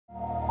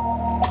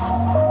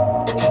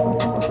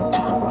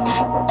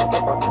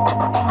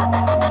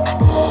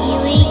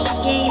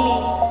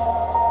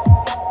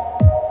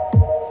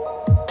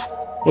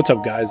What's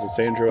up guys, it's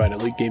Andrew at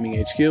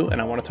EliteGamingHQ, and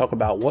I want to talk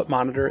about what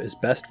monitor is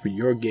best for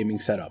your gaming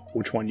setup,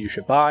 which one you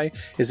should buy,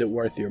 is it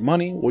worth your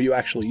money, will you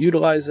actually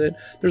utilize it.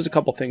 There's a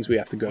couple things we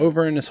have to go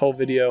over in this whole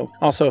video.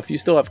 Also, if you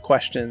still have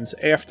questions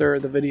after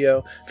the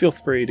video, feel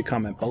free to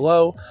comment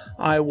below.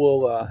 I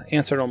will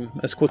answer them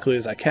as quickly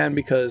as I can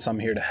because I'm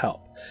here to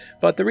help.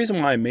 But the reason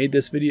why I made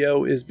this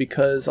video is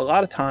because a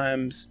lot of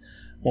times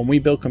when we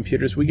build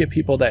computers, we get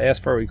people that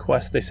ask for a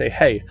request. They say,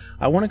 hey,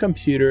 I want a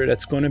computer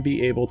that's going to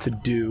be able to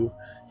do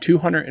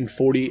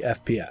 240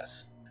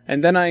 FPS.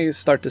 And then I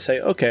start to say,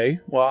 okay,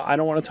 well, I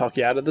don't want to talk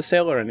you out of the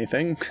sale or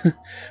anything,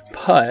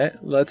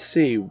 but let's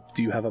see,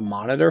 do you have a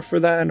monitor for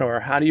that, or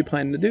how do you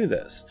plan to do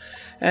this?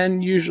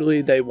 And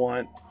usually they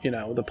want,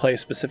 to play a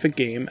specific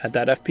game at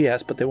that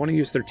FPS, but they want to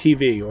use their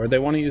TV, or they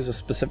want to use a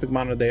specific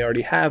monitor they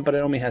already have, but it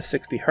only has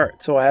 60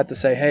 hertz. So I had to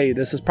say, hey,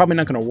 this is probably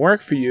not going to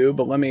work for you,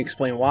 but let me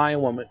explain why,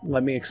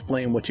 let me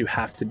explain what you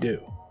have to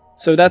do.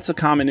 So that's a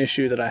common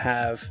issue that I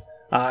have.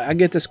 I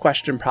get this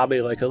question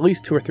probably like at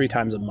least 2 or 3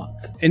 times a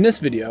month. In this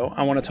video,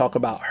 I want to talk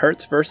about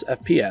hertz versus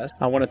FPS.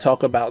 I want to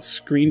talk about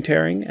screen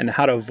tearing and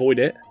how to avoid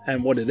it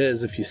and what it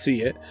is if you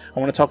see it. I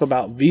want to talk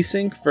about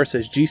VSync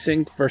versus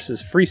G-Sync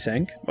versus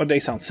FreeSync. Well,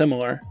 they sound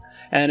similar.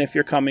 And if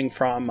you're coming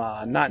from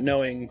not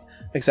knowing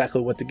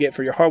exactly what to get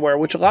for your hardware,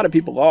 which a lot of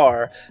people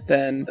are,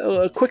 then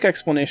a quick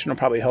explanation will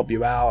probably help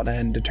you out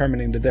in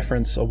determining the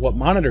difference of what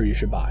monitor you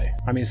should buy.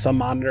 I mean, some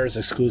monitors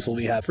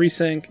exclusively have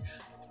FreeSync.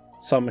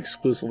 Some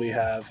exclusively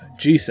have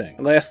G-Sync.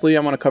 Lastly, I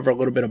want to cover a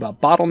little bit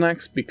about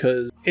bottlenecks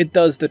because it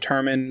does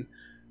determine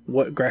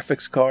what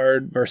graphics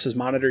card versus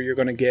monitor you're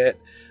going to get.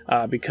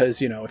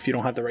 Because, if you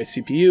don't have the right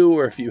CPU,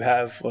 or if you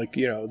have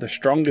the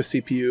strongest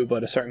CPU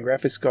but a certain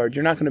graphics card,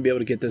 you're not going to be able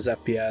to get those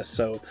FPS.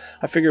 So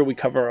I figure we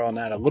cover on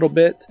that a little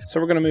bit. So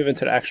we're going to move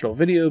into the actual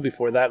video.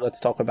 Before that, let's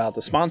talk about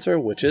the sponsor,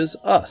 which is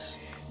us.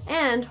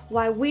 And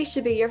why we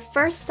should be your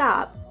first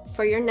stop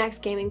for your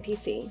next gaming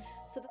PC.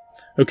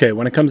 Okay,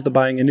 when it comes to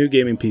buying a new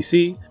gaming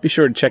PC, be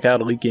sure to check out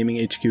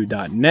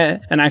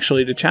EliteGamingHQ.net, and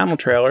actually the channel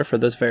trailer for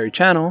this very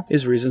channel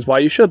is reasons why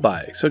you should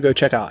buy. So go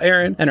check out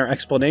Aaron and our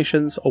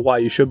explanations of why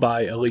you should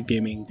buy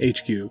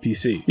EliteGamingHQ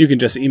PC. You can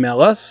just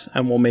email us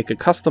and we'll make a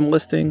custom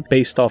listing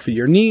based off of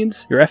your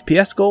needs, your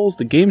FPS goals,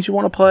 the games you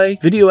want to play,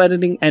 video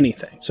editing,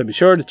 anything. So be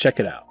sure to check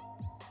it out.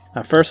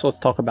 Now first, let's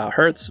talk about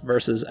hertz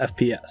versus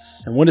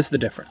FPS, and what is the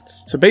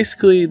difference? So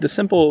basically, the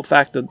simple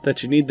fact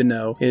that you need to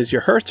know is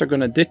your hertz are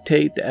going to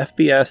dictate the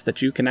FPS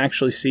that you can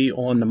actually see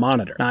on the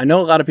monitor. Now I know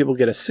a lot of people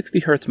get a 60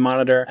 hertz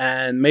monitor,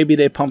 and maybe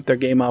they pump their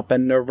game up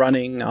and they're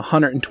running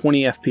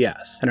 120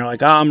 FPS, and they're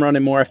like, oh, I'm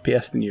running more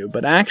FPS than you,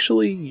 but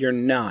actually you're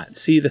not.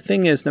 See, the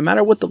thing is, no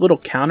matter what the little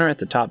counter at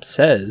the top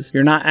says,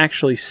 you're not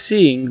actually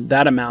seeing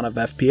that amount of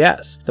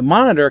FPS. The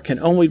monitor can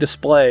only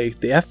display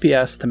the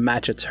FPS to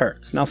match its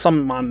hertz. Now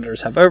some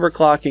monitors have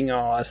overclocking,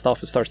 all that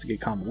stuff, it starts to get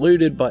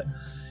convoluted, but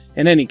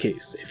in any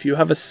case, if you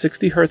have a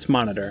 60 hertz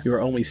monitor, you're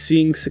only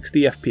seeing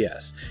 60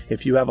 FPS.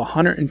 If you have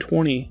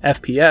 120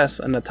 FPS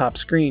on the top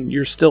screen,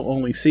 you're still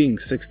only seeing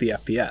 60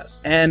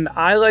 FPS. And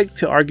I like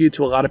to argue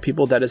to a lot of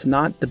people that is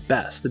not the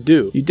best to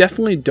do. You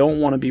definitely don't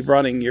want to be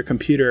running your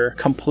computer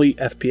complete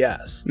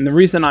FPS. And the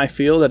reason I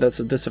feel that that's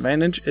a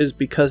disadvantage is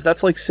because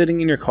that's like sitting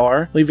in your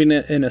car, leaving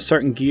it in a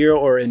certain gear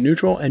or in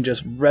neutral and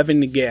just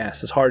revving the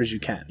gas as hard as you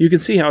can. You can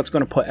see how it's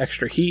going to put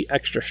extra heat,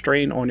 extra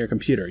strain on your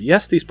computer.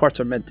 Yes, these parts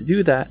are meant to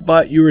do that,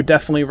 but you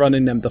definitely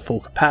running them to full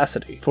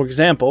capacity. For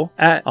example,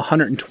 at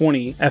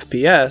 120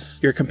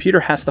 FPS, your computer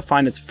has to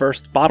find its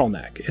first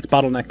bottleneck. Its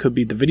bottleneck could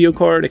be the video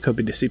card, it could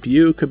be the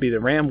CPU, it could be the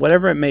RAM,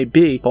 whatever it may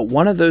be, but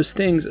one of those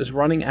things is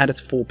running at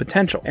its full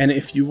potential. And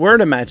if you were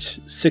to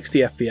match 60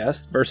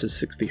 FPS versus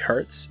 60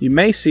 hertz, you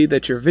may see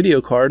that your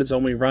video card is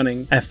only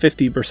running at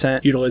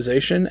 50%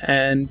 utilization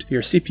and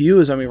your CPU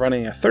is only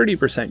running at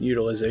 30%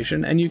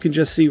 utilization, and you can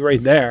just see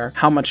right there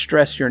how much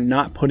stress you're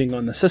not putting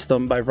on the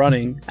system by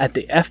running at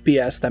the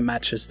FPS that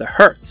matches the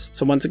hertz.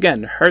 So once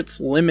again, hertz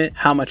limit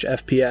how much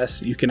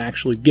FPS you can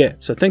actually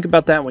get. So think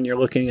about that when you're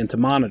looking into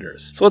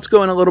monitors. So let's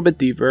go in a little bit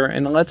deeper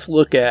and let's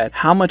look at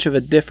how much of a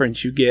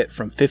difference you get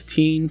from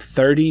 15,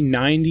 30,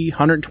 90,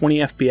 120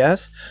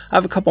 FPS. I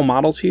have a couple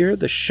models here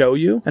to show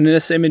you, and in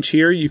this image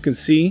here you can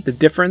see the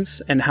difference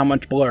and how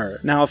much blur.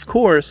 Now of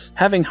course,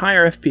 having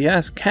higher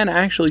FPS can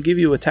actually give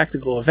you a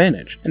tactical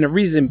advantage, and the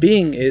reason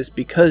being is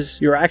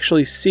because you're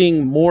actually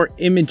seeing more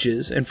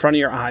images in front of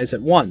your eyes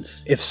at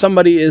once. If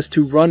somebody is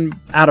to run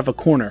out of a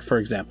corner, for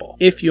example,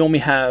 if you only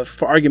have,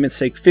 for argument's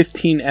sake,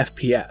 15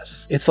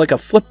 FPS, it's like a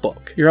flip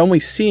book. You're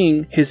only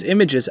seeing his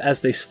images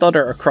as they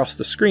stutter across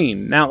the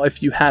screen. Now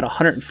if you had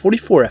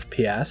 144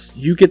 FPS,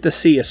 you get to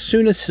see as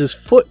soon as his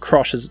foot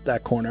crosses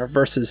that corner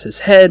versus his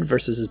head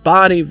versus his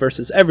body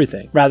versus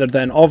everything, rather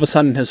than all of a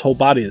sudden his whole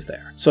body is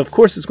there. So of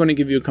course it's going to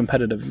give you a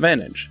competitive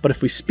advantage. But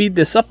if we speed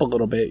this up a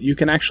little bit, you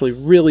can actually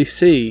really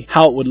see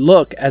how it would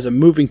look as a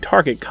moving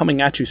target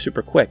coming at you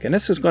super quick. And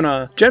this is going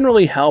to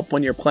generally help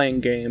when you're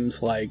playing games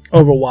games like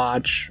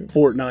Overwatch,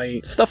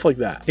 Fortnite, stuff like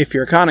that. If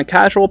you're a kind of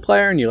casual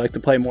player and you like to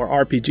play more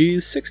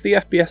RPGs, 60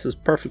 FPS is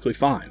perfectly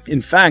fine.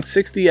 In fact,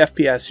 60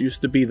 FPS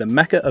used to be the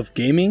mecca of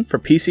gaming for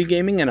PC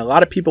gaming, and a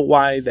lot of people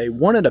why they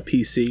wanted a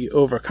PC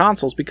over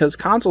consoles, because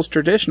consoles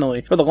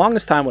traditionally for the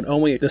longest time would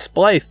only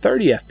display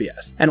 30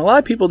 FPS. And a lot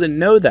of people didn't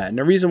know that, and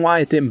the reason why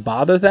it didn't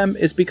bother them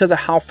is because of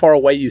how far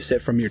away you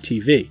sit from your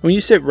TV. When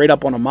you sit right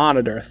up on a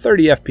monitor,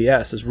 30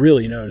 FPS is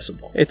really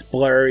noticeable. It's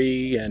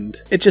blurry and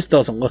it just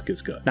doesn't look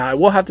as good. Now I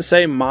will have to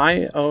say,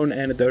 my own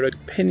anecdotal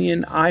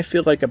opinion, I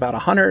feel like about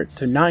 100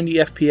 to 90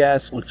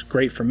 FPS looks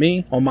great for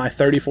me on my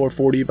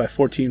 3440 by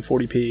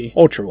 1440p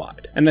ultra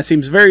wide, and that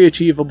seems very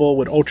achievable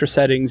with ultra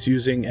settings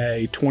using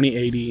a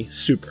 2080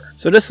 Super.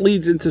 So this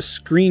leads into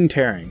screen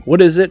tearing.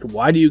 What is it?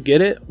 Why do you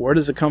get it? Where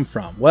does it come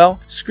from? Well,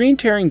 screen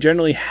tearing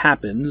generally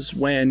happens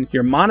when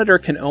your monitor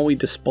can only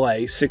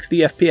display 60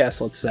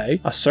 FPS, let's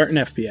say, a certain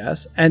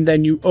FPS, and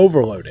then you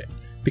overload it.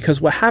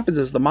 Because what happens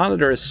is the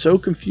monitor is so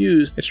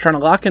confused, it's trying to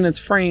lock in its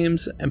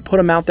frames and put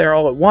them out there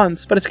all at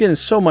once, but it's getting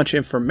so much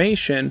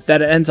information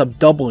that it ends up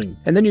doubling.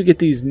 And then you get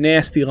these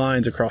nasty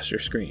lines across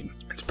your screen.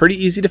 It's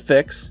pretty easy to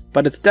fix,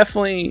 but it's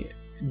definitely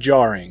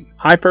jarring.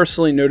 I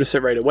personally notice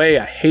it right away.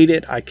 I hate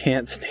it. I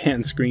can't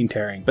stand screen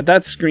tearing. But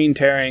that's screen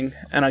tearing,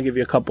 and I'll give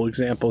you a couple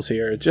examples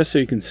here just so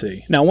you can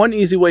see. Now, one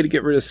easy way to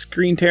get rid of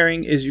screen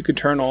tearing is you could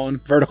turn on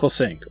vertical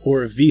sync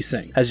or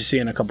VSync. As you see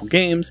in a couple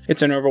games,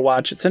 it's in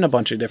Overwatch, it's in a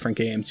bunch of different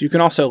games. You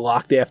can also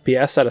lock the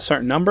FPS at a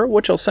certain number,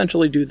 which will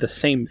essentially do the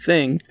same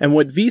thing. And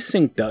what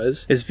VSync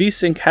does is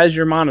VSync has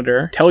your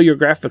monitor tell your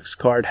graphics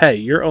card, hey,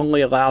 you're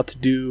only allowed to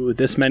do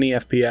this many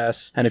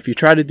FPS, and if you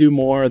try to do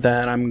more,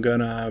 then I'm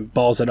gonna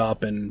balls it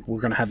up and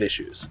we're gonna have issues.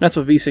 That's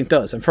what VSync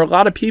does. And for a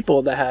lot of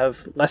people that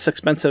have less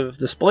expensive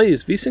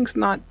displays, VSync's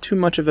not too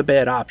much of a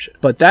bad option.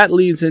 But that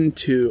leads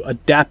into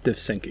adaptive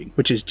syncing,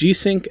 which is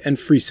G-Sync and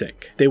FreeSync.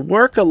 They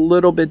work a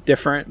little bit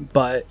different,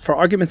 but for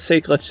argument's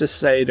sake, let's just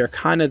say they're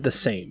kind of the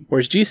same.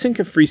 Whereas G-Sync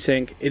and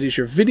FreeSync, it is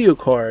your video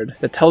card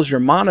that tells your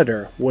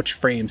monitor which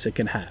frames it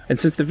can have. And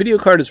since the video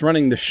card is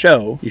running the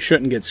show, you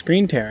shouldn't get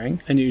screen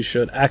tearing, and you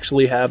should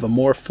actually have a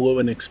more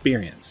fluid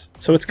experience.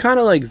 So it's kind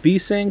of like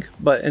VSync,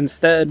 but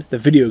instead the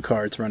video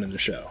card's running the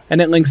show. And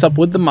it links up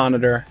with the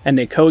monitor, and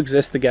they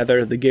coexist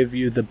together to give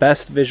you the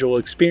best visual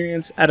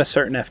experience at a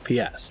certain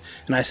FPS.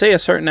 And I say a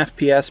certain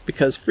FPS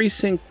because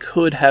FreeSync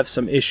could have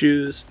some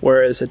issues,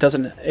 whereas it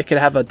could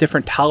have a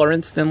different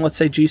tolerance than, let's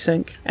say,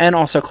 G-Sync, and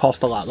also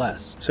cost a lot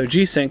less. So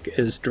G-Sync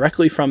is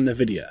directly from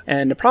NVIDIA.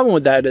 And the problem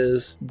with that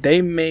is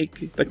they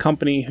make the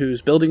company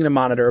who's building the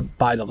monitor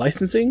buy the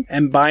licensing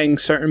and buying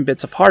certain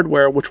bits of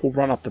hardware which will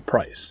run up the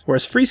price.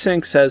 Whereas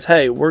FreeSync says,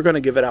 hey, we're going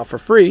to give it out for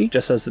free,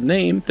 just as the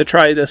name, to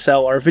try to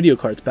sell our video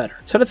cards better.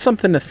 So that's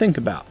something to think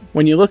about.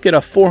 When you look at a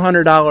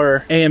 $400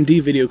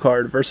 AMD video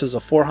card versus a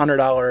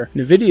 $400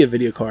 NVIDIA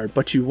video card,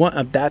 but you want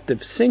adaptive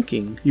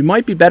syncing, you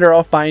might be better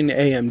off buying the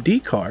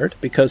AMD card,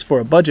 because for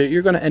a budget,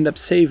 you're going to end up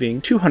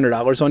saving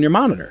 $200 on your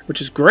monitor,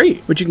 which is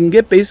great, but you can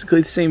get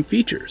basically the same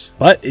features.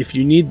 But if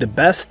you need the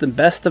best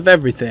of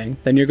everything,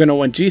 then you're going to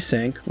want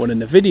G-Sync with a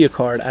NVIDIA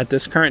card at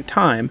this current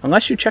time,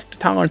 unless you check the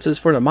tolerances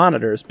for the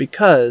monitors,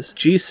 because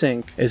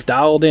G-Sync is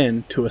dialed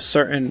in to a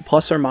certain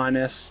plus or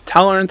minus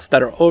tolerance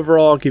that are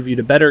overall give you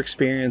the better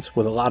experience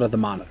with a lot of the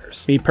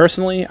monitors. Me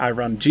personally, I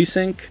run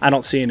G-Sync. I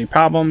don't see any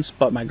problems,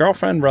 but my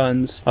girlfriend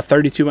runs a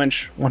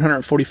 32-inch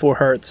 144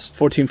 Hz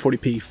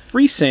 1440p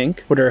FreeSync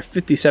with her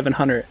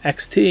 5700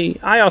 XT.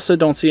 I also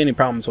don't see any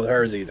problems with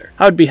hers either.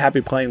 I would be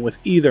happy playing with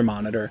either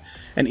monitor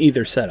and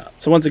either setup.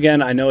 So once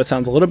again, I know it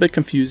sounds a little bit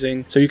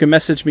confusing, so you can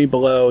message me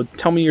below,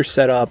 tell me your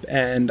setup,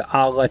 and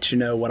I'll let you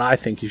know what I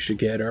think you should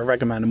get or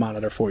recommend a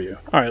monitor for you.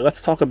 Alright,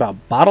 let's talk about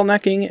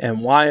bottlenecking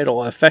and why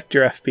it'll affect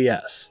your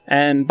FPS.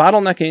 And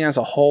bottlenecking as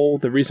a whole,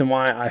 the reason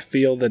why I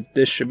feel that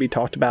this should be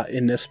talked about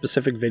in this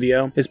specific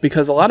video is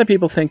because a lot of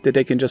people think that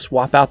they can just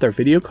swap out their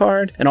video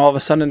card and all of a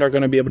sudden they're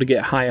going to be able to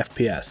get high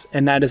FPS,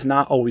 and that is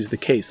not always the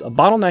case. A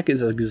bottleneck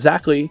is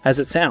exactly as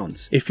it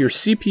sounds. If your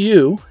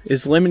CPU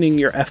is limiting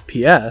your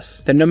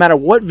FPS, then no matter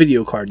what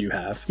video card you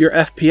have, your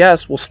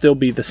FPS will still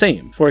be the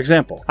same. For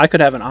example, I could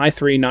have an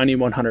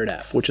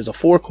i3-9100F, which is a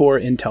 4-core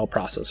Intel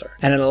processor,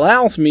 and it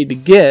allows me to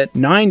get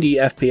 90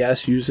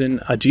 FPS using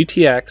a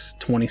GTX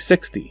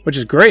 2060, which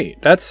is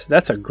great.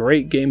 That's a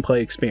great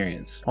gameplay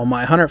experience. On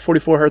my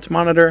 144 Hz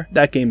monitor,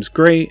 that game's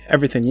great,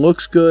 everything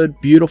looks good,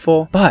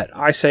 beautiful, but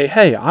I say,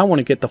 hey, I want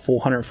to get the full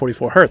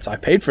 144 Hz. I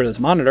paid for this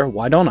monitor,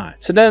 why don't I?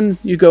 So then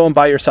you go and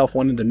buy yourself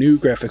one of the new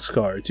graphics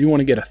cards. You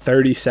want to get a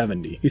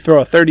 3070. You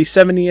throw a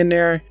 3070 in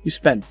there, you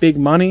spent big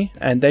money,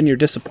 and then you're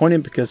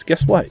disappointed because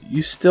guess what?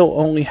 You still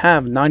only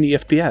have 90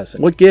 FPS.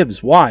 What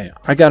gives? Why?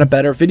 I got a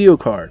better video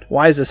card.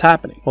 Why is this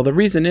happening? Well, the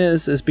reason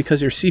is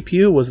because your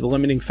CPU was the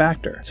limiting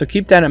factor. So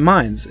keep that in mind.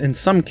 mind, in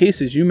some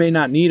cases you may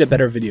not need a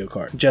better video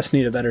card, just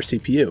need a better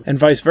CPU, and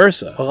vice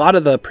versa. A lot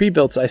of the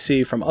pre-builds I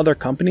see from other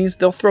companies,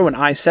 they'll throw an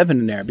i7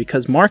 in there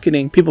because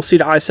marketing, people see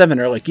the i7 and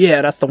are like,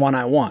 yeah, that's the one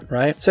I want,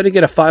 right? So they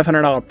get a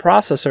 $500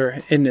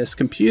 processor in this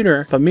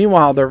computer, but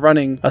meanwhile they're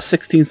running a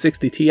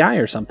 1660 Ti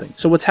or something.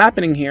 So what's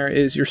happening here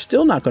is you're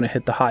still not going to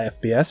hit the high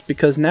FPS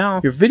because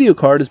now your video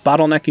card is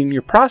bottlenecking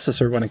your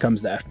processor when it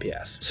comes to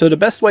FPS. So the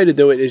best way to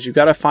do it is you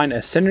got to find a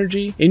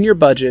synergy in your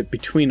budget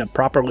between a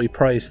properly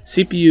priced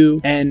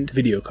CPU and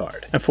video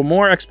card. And for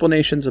more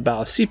explanations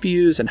about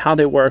CPUs and how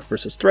they work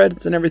versus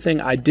threads and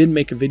everything, I did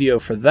make a video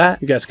for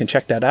that. You guys can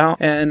check that out.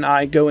 And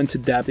I go into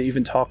depth to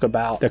even talk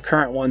about the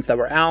current ones that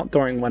were out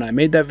during when I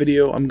made that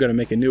video. I'm going to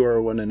make a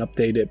newer one and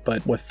update it,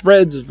 but with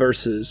threads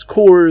versus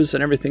cores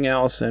and everything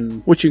else,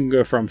 and what you can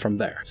go from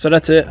there. So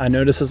that's it. I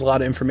know this is a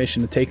lot of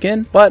information to take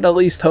in, but at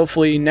least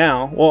hopefully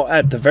now, well,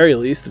 at the very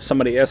least, if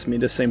somebody asks me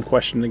the same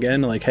question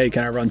again, like, hey,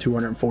 can I run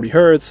 240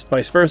 hertz,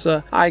 vice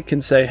versa, I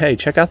can say, hey,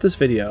 check out this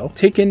video,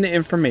 take in the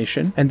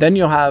information, and then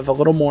you'll have a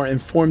little more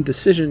informed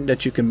decision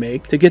that you can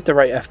make to get the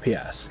right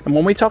FPS. And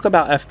when we talk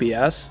about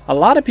FPS, a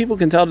lot of people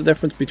can tell the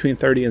difference between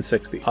 30 and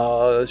 60.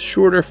 A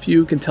shorter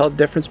few can tell the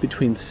difference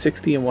between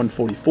 60 and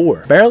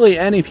 144. Barely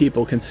any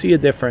people can see a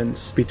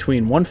difference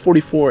between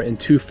 144 and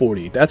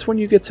 240. That's when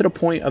you get to the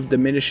point of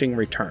diminishing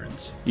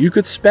returns. You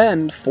could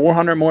spend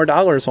 $400 more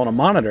on a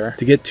monitor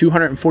to get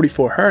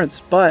 244 hertz,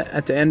 but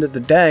at the end of the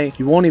day,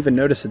 you won't even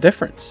notice a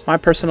difference. My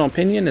personal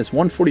opinion is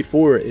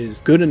 144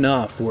 is good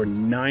enough for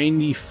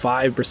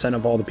 95%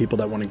 of all the people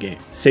that want to game.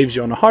 Saves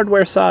you on the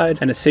hardware side,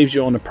 and it saves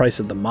you on the price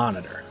of the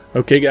monitor.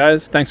 Okay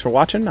guys, thanks for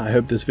watching. I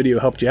hope this video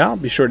helped you out.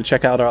 Be sure to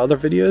check out our other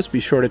videos. Be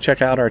sure to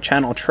check out our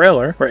channel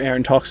trailer where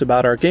Aaron talks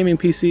about our gaming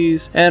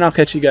PCs, and I'll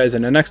catch you guys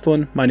in the next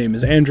one. My name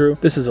is Andrew.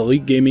 This is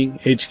Elite Gaming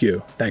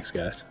HQ. Thanks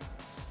guys.